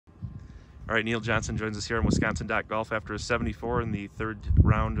All right, Neil Johnson joins us here on Wisconsin.golf after a 74 in the third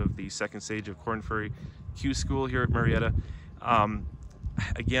round of the second stage of Korn Ferry Q-School here at Marietta.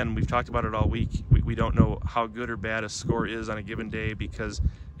 Again, we've talked about it all week. We don't know how good or bad a score is on a given day because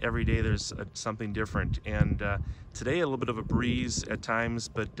every day there's something different. And today a little bit of a breeze at times,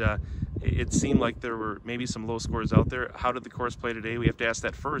 but it seemed like there were maybe some low scores out there. How did the course play today? We have to ask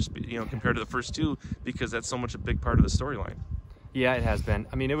that first, you know, compared to the first two, because that's so much a big part of the storyline. Yeah, it has been.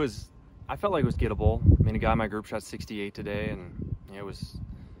 I mean, I felt like it was gettable. I mean, a guy in my group shot 68 today, and it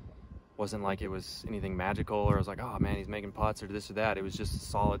wasn't like it was anything magical or I was like, oh man, he's making putts or this or that. It was just a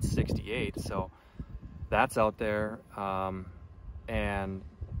solid 68. So that's out there. And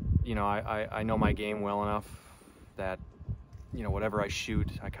you know, I know my game well enough that, you know, whatever I shoot,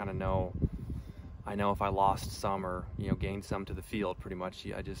 I kind of know. I know if I lost some or, you know, gained some to the field, pretty much.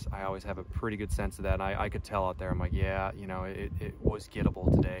 I always have a pretty good sense of that. And I could tell out there. I'm like, yeah, you know, it was gettable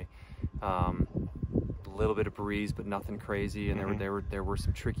today. A little bit of breeze, but nothing crazy. And there were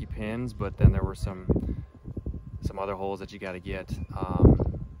some tricky pins, but then there were some other holes that you got to get.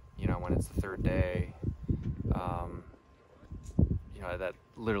 You know, when it's the third day. You know, that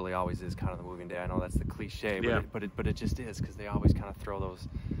literally always is kind of the moving day. I know that's the cliche, but yeah. but it just is, because they always kind of throw those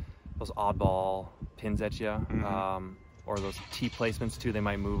oddball pins at you, or those tee placements too. They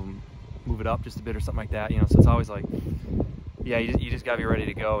might move it up just a bit or something like that. You know, so it's always like, yeah, you just gotta be ready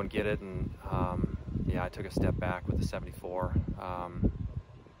to go and get it. And yeah, I took a step back with the 74.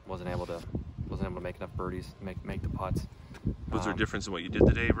 Wasn't able to make enough birdies, make the putts. Was there a difference in what you did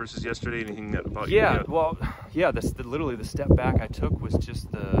today versus yesterday? Anything about you? Yeah, well, yeah. Literally the step back I took was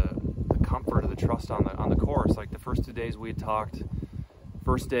just the comfort of the trust on the course. Like the first 2 days we had talked.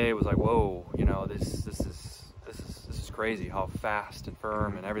 First day was like, whoa, you know, this is crazy how fast and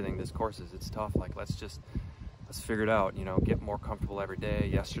firm and everything this course is. It's tough. Like let's figure it out. You know, get more comfortable every day.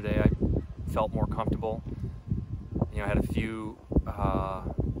 Yesterday I felt more comfortable. You know, I had a few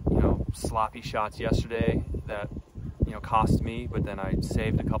you know, sloppy shots yesterday that, you know, cost me, but then I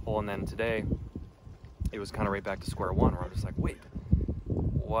saved a couple, and then today it was kind of right back to square one, where I'm just like, wait,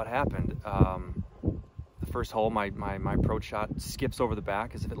 what happened? The first hole, my approach shot skips over the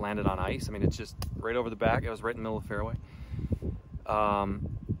back as if it landed on ice. I mean, it's just right over the back. It was right in the middle of the fairway.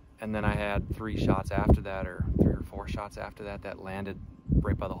 And then I had 3 shots after that, or 3 or 4 shots after that, that landed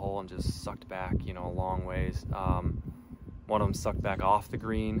right by the hole and just sucked back, you know, a long ways. One of them sucked back off the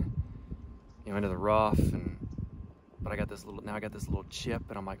green, you know, into the rough, but I got this little chip,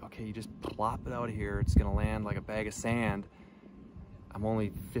 and I'm like, okay, you just plop it out of here. It's gonna land like a bag of sand. I'm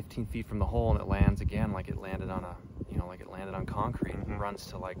only 15 feet from the hole, and it lands again like it landed on concrete. It runs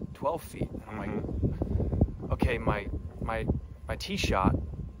to like 12 feet. And I'm like, okay, my tee shot,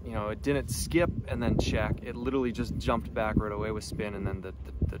 you know, it didn't skip and then check. It literally just jumped back right away with spin, and then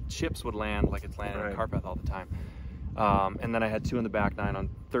the chips would land like it's landing on carpet all the time. And then I had 2 in the back nine on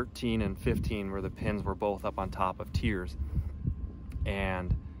 13 and 15, where the pins were both up on top of tiers.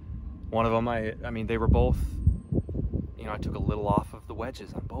 And one of them, I mean, they were both, you know, I took a little off of the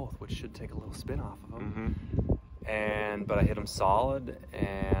wedges on both, which should take a little spin off of them. But I hit them solid,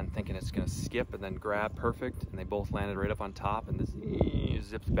 and thinking it's gonna skip and then grab perfect, and they both landed right up on top, and this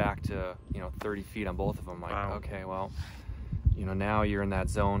zipped back to, you know, 30 feet on both of them. Like, wow. Okay, well, you know, now you're in that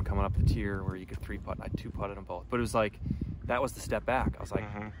zone coming up the tier where you could 3-putt. I 2-putted them both, but it was like, that was the step back. I was like,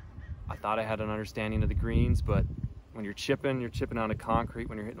 I thought I had an understanding of the greens, but when you're chipping onto concrete.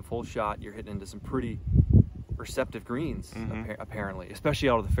 When you're hitting a full shot, you're hitting into some pretty receptive greens, apparently, especially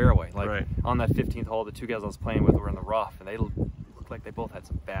out of the fairway. Like on that 15th hole, the 2 guys I was playing with were in the rough, and they looked like they both had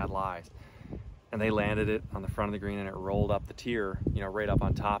some bad lies. And they landed it on the front of the green, and it rolled up the tier, you know, right up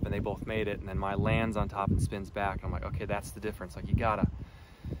on top, and they both made it. And then my lands on top and spins back, and I'm like, okay, that's the difference. Like, you gotta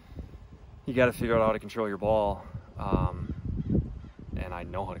figure out how to control your ball. And I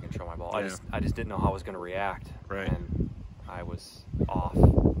know how to control my ball. Yeah. I just didn't know how I was going to react. And I was off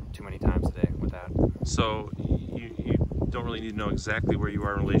too many times today with that. So you don't really need to know exactly where you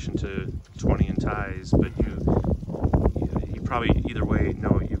are in relation to 20 and ties, but you probably either way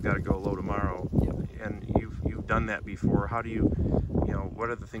know you've got to go low tomorrow. And you've done that before. How do you know,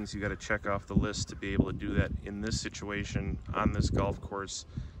 what are the things you got to check off the list to be able to do that in this situation on this golf course,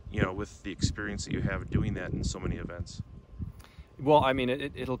 you know, with the experience that you have doing that in so many events? Well, I mean,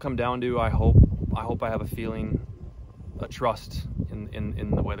 it'll come down to, I hope I have a feeling, a trust in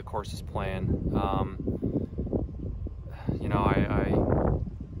the way the course is playing. You know,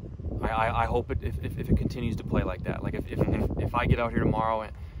 I hope if it continues to play like that. Like if I get out here tomorrow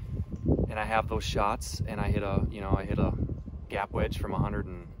and I have those shots, and I hit a gap wedge from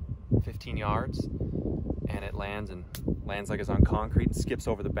 115 yards, and it lands and lands like it's on concrete and skips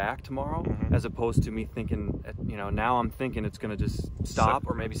over the back tomorrow, as opposed to me thinking, you know, now I'm thinking it's going to just stop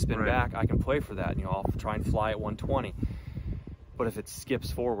or maybe spin back. I can play for that. You know, I'll try and fly at 120. But if it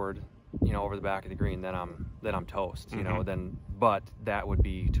skips forward, you know, over the back of the green, then I'm toast. You know, but that would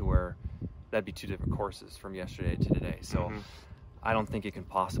be to where that'd be two different courses from yesterday to today. So I don't think it can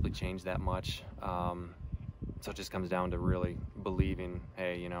possibly change that much. So it just comes down to really believing,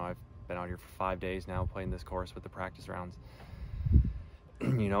 hey, you know, I've been out here for 5 days now playing this course with the practice rounds.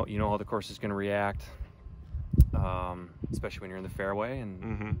 You know how the course is going to react, especially when you're in the fairway.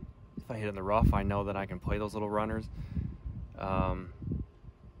 And if I hit it in the rough, I know that I can play those little runners. And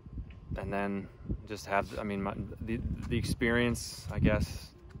then just have, I mean, the experience, I guess,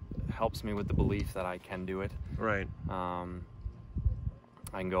 helps me with the belief that I can do it. Right. I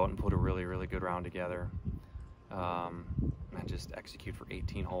can go out and put a really, really good round together. And just execute for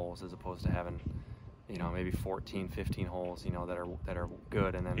 18 holes as opposed to having, you know, maybe 14, 15 holes, you know, that are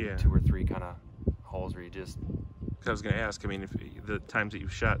good, and then 2 or 3 kind of holes where you just. I was going to ask, I mean, if the times that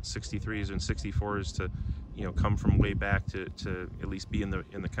you've shot 63s and 64s to, you know, come from way back to at least be in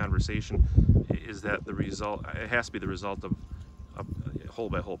the conversation, is that the result? It has to be the result of a hole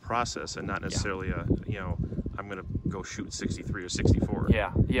by hole process, and not necessarily a, you know, I'm going to go shoot 63 or 64.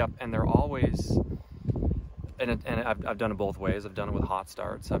 Yeah, yep, and they're always. And I've done it both ways. I've done it with hot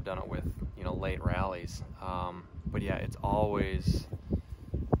starts. I've done it with, you know, late rallies. But yeah, it's always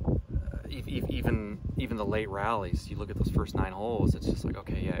even the late rallies. You look at those first 9 holes. It's just like,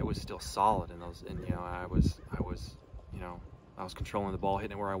 okay, yeah, it was still solid in those. And you know, I was you know, I was controlling the ball,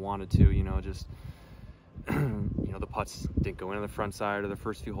 hitting it where I wanted to. You know, just you know, the putts didn't go into the front side or the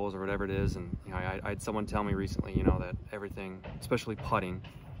first few holes or whatever it is. And you know, I had someone tell me recently, you know, that everything, especially putting.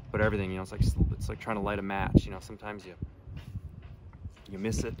 But everything, you know, it's like trying to light a match. You know, sometimes you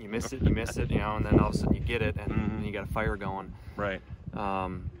miss it, you miss it, you miss it, you know, and then all of a sudden you get it, and you got a fire going. Right.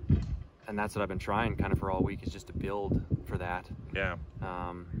 And that's what I've been trying kind of for all week, is just to build for that. Yeah.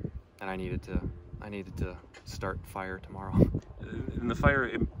 And I needed to start fire tomorrow. In the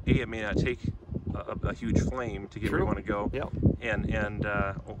fire, it may not take a huge flame to get where you want to go, and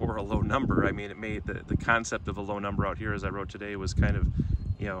or a low number. I mean, it made the concept of a low number out here, as I wrote today, was kind of,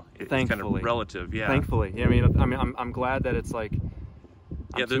 you know, it's kind of relative. Yeah. Thankfully, yeah. I mean, I'm glad that it's like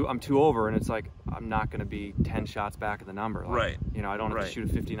I'm 2 over, and it's like I'm not going to be 10 shots back of the number. Like, right. You know, I don't have to shoot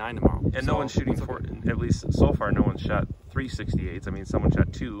a 59 tomorrow. And no one's shooting at least so far. No one's shot 368s. I mean, someone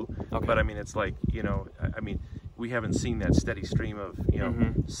shot 2. Okay. But I mean, it's like, you know, I mean, we haven't seen that steady stream of, you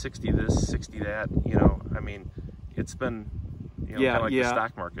know, 60 this, 60 that. You know, I mean, it's been, you know, kind of like the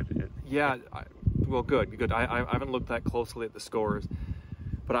stock market. Well, good. I haven't looked that closely at the scores,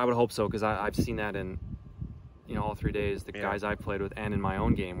 but I would hope so, because I've seen that in, you know, all 3 days, the guys I played with, and in my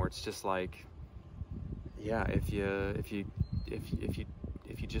own game, where it's just like, yeah, if you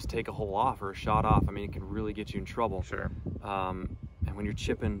just take a hole off or a shot off, I mean, it can really get you in trouble. Sure. And when you're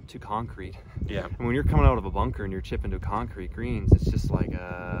chipping to concrete, and when you're coming out of a bunker and you're chipping to concrete greens, it's just like,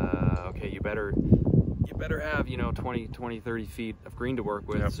 okay, you better have, you know, 20, 30 feet of green to work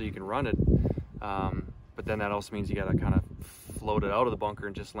with, so you can run it. But then that also means you got to kind of float it out of the bunker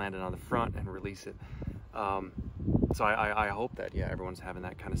and just land it on the front and release it. So I hope that, everyone's having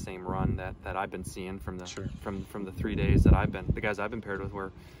that kind of same run that I've been seeing from the from the 3 days that the guys I've been paired with,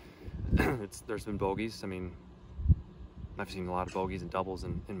 where there's been bogeys. I mean, I've seen a lot of bogeys and doubles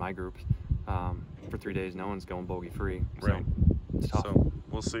in my groups. For 3 days, no one's going bogey free. Right. So it's tough. So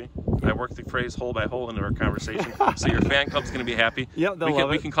we'll see. I worked the phrase hole by hole into our conversation, so your fan club's going to be happy. Yeah, they'll love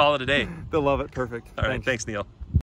it. We can call it a day. They'll love it. Perfect. All right. Thanks, Neil.